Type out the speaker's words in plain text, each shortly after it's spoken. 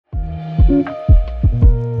Hi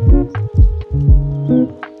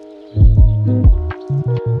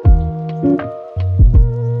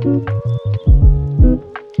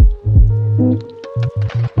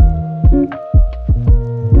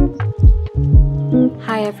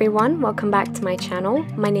everyone, welcome back to my channel.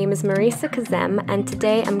 My name is Marisa Kazem and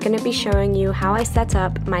today I'm going to be showing you how I set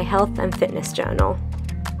up my health and fitness journal.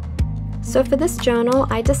 So for this journal,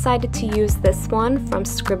 I decided to use this one from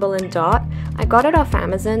Scribble Dot. I got it off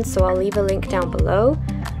Amazon, so I'll leave a link down below.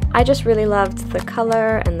 I just really loved the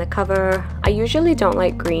color and the cover. I usually don't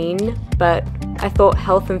like green, but I thought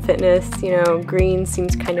health and fitness, green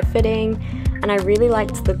seems kind of fitting. And I really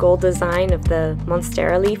liked the gold design of the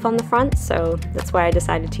Monstera leaf on the front, so that's why I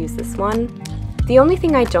decided to use this one. The only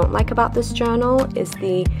thing I don't like about this journal is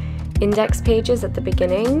the index pages at the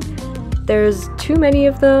beginning. There's too many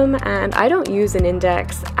of them and I don't use an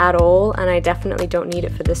index at all, and I definitely don't need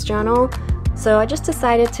it for this journal. So I just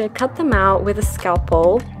decided to cut them out with a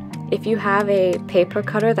scalpel. If you have a paper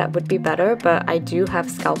cutter, that would be better, but I do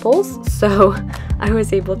have scalpels, so I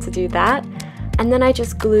was able to do that. And then I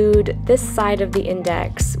just glued this side of the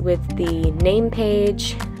index with the name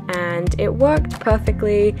page, and it worked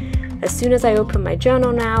perfectly. As soon as I open my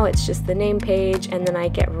journal now, it's just the name page, and then I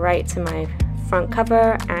get right to my front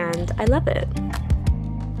cover, and I love it.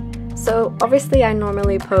 So obviously I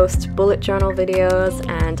normally post bullet journal videos,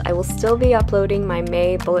 and I will still be uploading my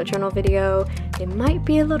May bullet journal video. It might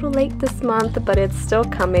be a little late this month, but it's still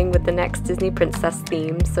coming with the next Disney princess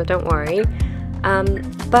theme, so don't worry.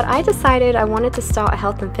 But I decided I wanted to start a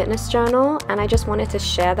health and fitness journal, and I just wanted to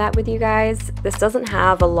share that with you guys. This doesn't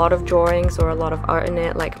have a lot of drawings or a lot of art in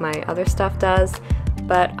it like my other stuff does,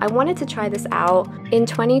 but I wanted to try this out. In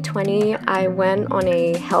 2020, I went on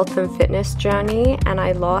a health and fitness journey and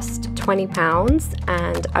I lost 20 pounds,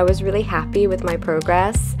 and I was really happy with my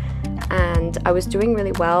progress and I was doing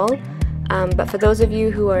really well. But for those of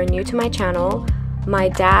you who are new to my channel, my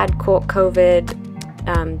dad caught COVID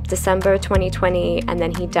December 2020, and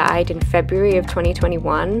then he died in February of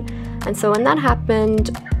 2021. And so when that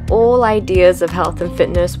happened, all ideas of health and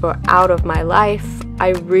fitness were out of my life. I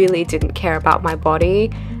really didn't care about my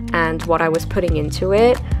body and what I was putting into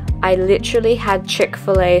it. I literally had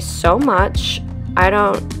Chick-fil-A so much.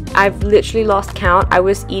 I've literally lost count. I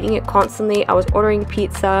was eating it constantly. I was ordering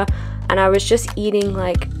pizza and I was just eating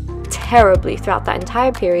like terribly throughout that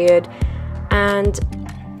entire period. And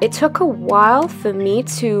it took a while for me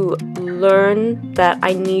to learn that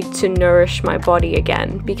I need to nourish my body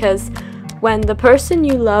again, because when the person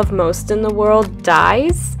you love most in the world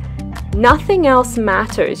dies, nothing else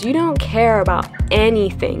matters. You don't care about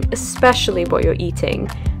anything, especially what you're eating.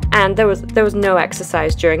 And there was no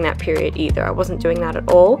exercise during that period either. I wasn't doing that at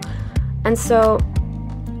all. And so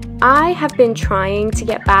I have been trying to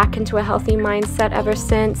get back into a healthy mindset ever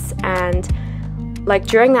since, and like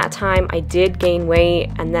during that time I did gain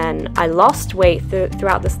weight, and then I lost weight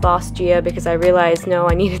throughout this last year because I realized, no,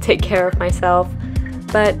 I need to take care of myself.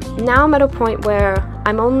 But now I'm at a point where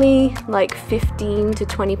I'm only like 15 to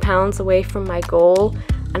 20 pounds away from my goal,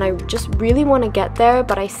 and I just really want to get there,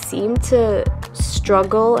 but I seem to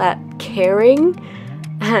struggle at caring,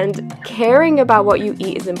 and caring about what you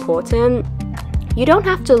eat is important. You don't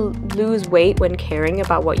have to lose weight when caring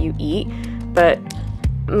about what you eat, but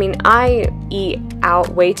I mean, I eat out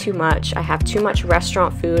way too much. I have too much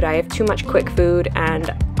restaurant food, I have too much quick food,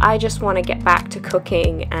 and I just want to get back to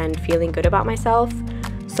cooking and feeling good about myself.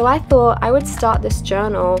 So I thought I would start this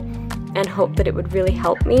journal and hope that it would really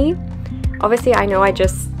help me. Obviously, I know I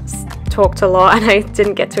just talked a lot and I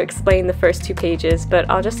didn't get to explain the first 2 pages, but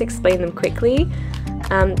I'll just explain them quickly.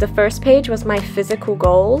 The first page was my physical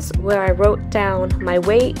goals, where I wrote down my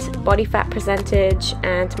weight, body fat percentage,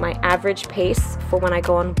 and my average pace for when I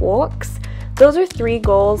go on walks. Those are 3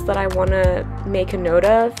 goals that I want to make a note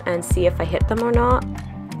of and see if I hit them or not.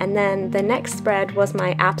 And then the next spread was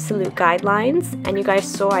my absolute guidelines, and you guys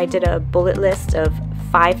saw I did a bullet list of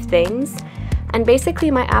 5 things. And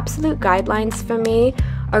basically my absolute guidelines for me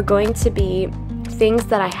are going to be things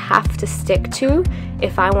that I have to stick to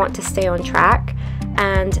if I want to stay on track.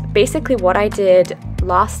 And basically what I did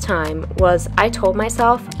last time was I told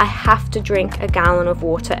myself I have to drink a gallon of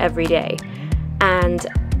water every day. And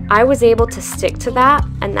I was able to stick to that,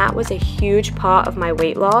 and that was a huge part of my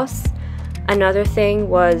weight loss. Another thing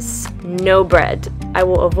was no bread. I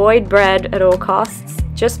will avoid bread at all costs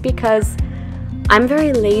just because I'm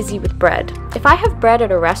very lazy with bread. If I have bread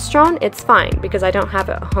at a restaurant, it's fine because I don't have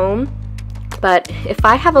it at home. But if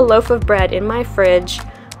I have a loaf of bread in my fridge,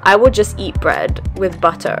 I will just eat bread with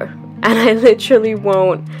butter, and I literally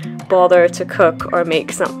won't bother to cook or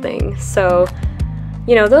make something. So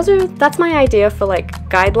you know, that's my idea for like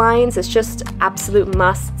guidelines. It's just absolute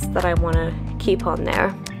musts that I want to keep on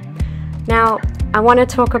there. Now, I want to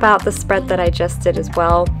talk about the spread that I just did as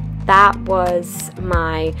well. That was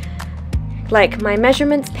my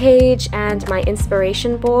measurements page and my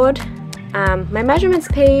inspiration board. My measurements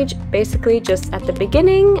page, basically just at the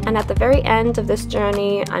beginning and at the very end of this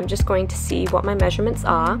journey, I'm just going to see what my measurements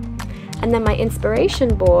are. And then my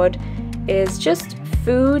inspiration board is just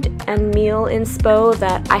food and meal inspo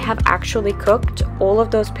that I have actually cooked. All of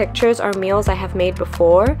those pictures are meals I have made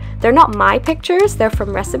before. They're not my pictures, they're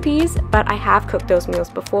from recipes, but I have cooked those meals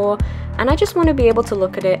before, and I just want to be able to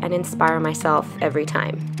look at it and inspire myself every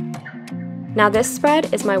time. Now this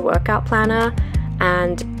spread is my workout planner,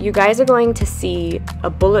 and you guys are going to see a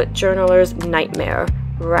bullet journaler's nightmare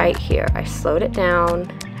right here. I slowed it down.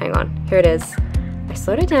 Hang on, here it is. I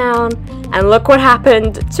slowed it down, and look what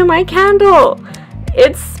happened to my candle.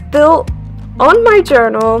 It spilled on my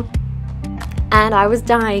journal, and I was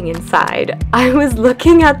dying inside. I was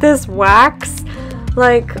looking at this wax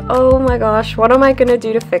like, oh my gosh, what am I gonna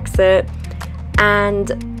do to fix it? And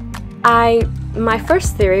my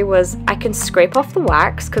first theory was I can scrape off the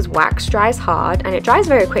wax, because wax dries hard and it dries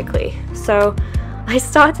very quickly. So I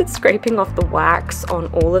started scraping off the wax on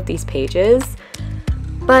all of these pages.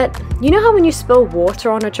 But you know how when you spill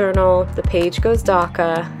water on a journal, the page goes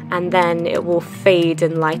darker and then it will fade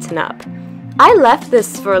and lighten up? I left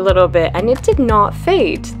this for a little bit and it did not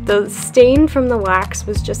fade. The stain from the wax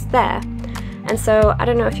was just there. And so I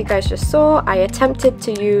don't know if you guys just saw, I attempted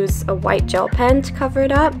to use a white gel pen to cover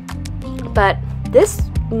it up. But this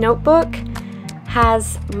notebook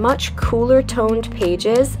has much cooler toned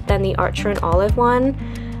pages than the Archer and Olive one.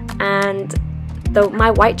 And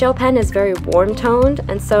my white gel pen is very warm toned,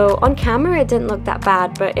 and so on camera it didn't look that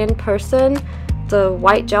bad, but in person the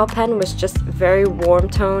white gel pen was just very warm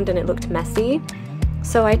toned and it looked messy.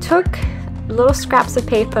 So I took little scraps of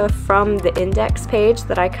paper from the index page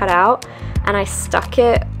that I cut out and I stuck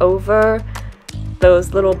it over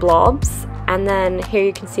those little blobs, and then here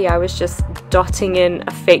you can see I was just dotting in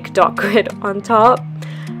a fake dot grid on top,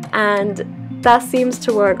 and that seems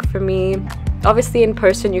to work for me. Obviously in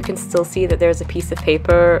person you can still see that there's a piece of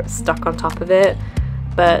paper stuck on top of it,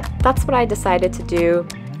 but that's what I decided to do.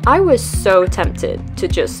 I was so tempted to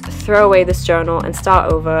just throw away this journal and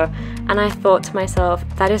start over, and I thought to myself,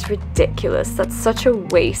 that is ridiculous. That's such a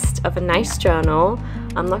waste of a nice journal.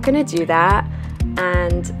 I'm not gonna do that.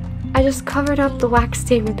 And I just covered up the wax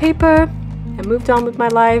stain with paper and moved on with my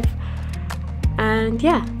life. And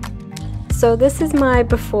yeah. So this is my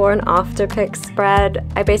before and after pic spread.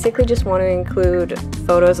 I basically just want to include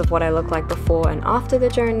photos of what I look like before and after the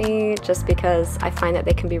journey, just because I find that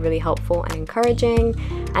they can be really helpful and encouraging.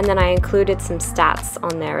 And then I included some stats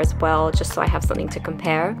on there as well, just so I have something to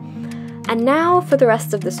compare. And now for the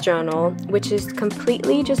rest of this journal, which is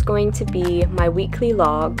completely just going to be my weekly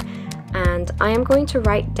log, and I am going to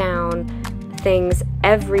write down things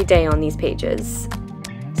every day on these pages.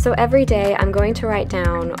 So every day I'm going to write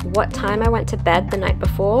down what time I went to bed the night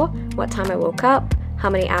before, what time I woke up, how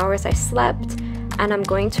many hours I slept, and I'm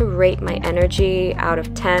going to rate my energy out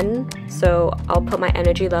of 10. So I'll put my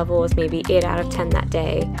energy level as maybe 8 out of 10 that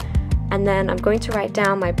day. And then I'm going to write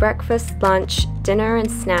down my breakfast, lunch, dinner, and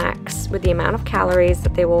snacks with the amount of calories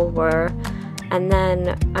that they all were. And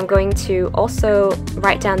then I'm going to also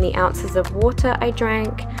write down the ounces of water I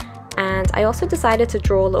drank. And I also decided to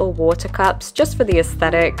draw little water cups just for the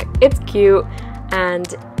aesthetic. It's cute,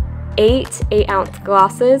 and 8 8-ounce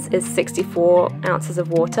glasses is 64 ounces of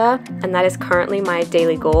water, and that is currently my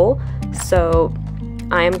daily goal. So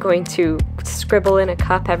I am going to scribble in a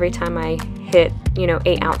cup every time I hit,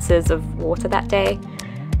 8 ounces of water that day.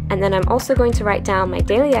 And then I'm also going to write down my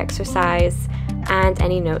daily exercise and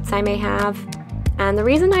any notes I may have. And the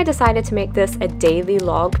reason I decided to make this a daily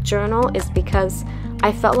log journal is because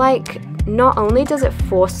I felt like not only does it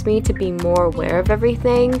force me to be more aware of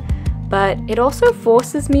everything, but it also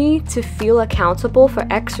forces me to feel accountable for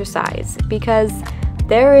exercise, because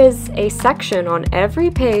there is a section on every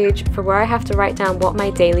page for where I have to write down what my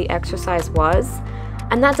daily exercise was.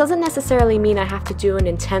 And that doesn't necessarily mean I have to do an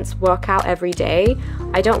intense workout every day.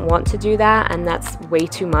 I don't want to do that, and that's way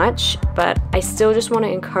too much, but I still just want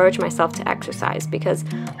to encourage myself to exercise, because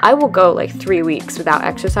I will go like 3 weeks without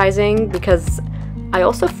exercising because I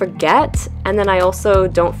also forget, and then I also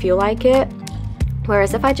don't feel like it.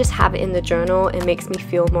 Whereas if I just have it in the journal, it makes me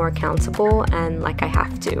feel more accountable and like I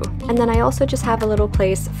have to. And then I also just have a little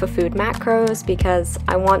place for food macros, because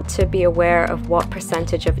I want to be aware of what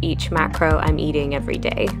percentage of each macro I'm eating every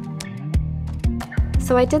day.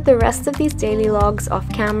 So I did the rest of these daily logs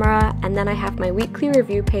off camera, and then I have my weekly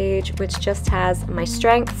review page, which just has my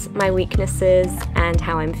strengths, my weaknesses, and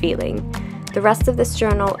how I'm feeling. The rest of this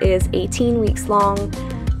journal is 18 weeks long,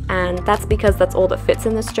 and that's because that's all that fits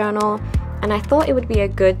in this journal. And I thought it would be a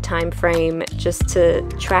good time frame just to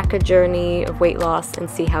track a journey of weight loss and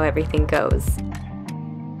see how everything goes.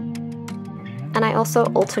 And I also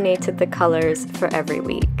alternated the colors for every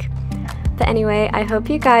week. But anyway, I hope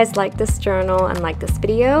you guys like this journal and like this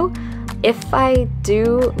video. If I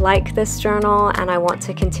do like this journal and I want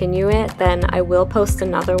to continue it, then I will post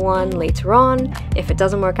another one later on. If it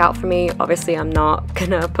doesn't work out for me, obviously I'm not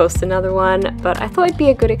gonna post another one, but I thought it'd be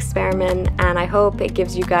a good experiment, and I hope it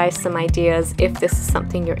gives you guys some ideas if this is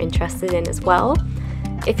something you're interested in as well.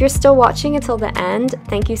 If you're still watching until the end,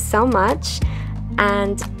 thank you so much.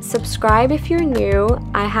 And subscribe if you're new.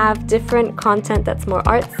 I have different content that's more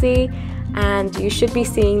artsy, and you should be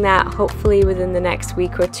seeing that hopefully within the next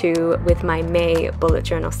week or two with my May bullet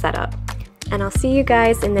journal setup. And I'll see you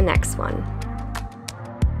guys in the next one.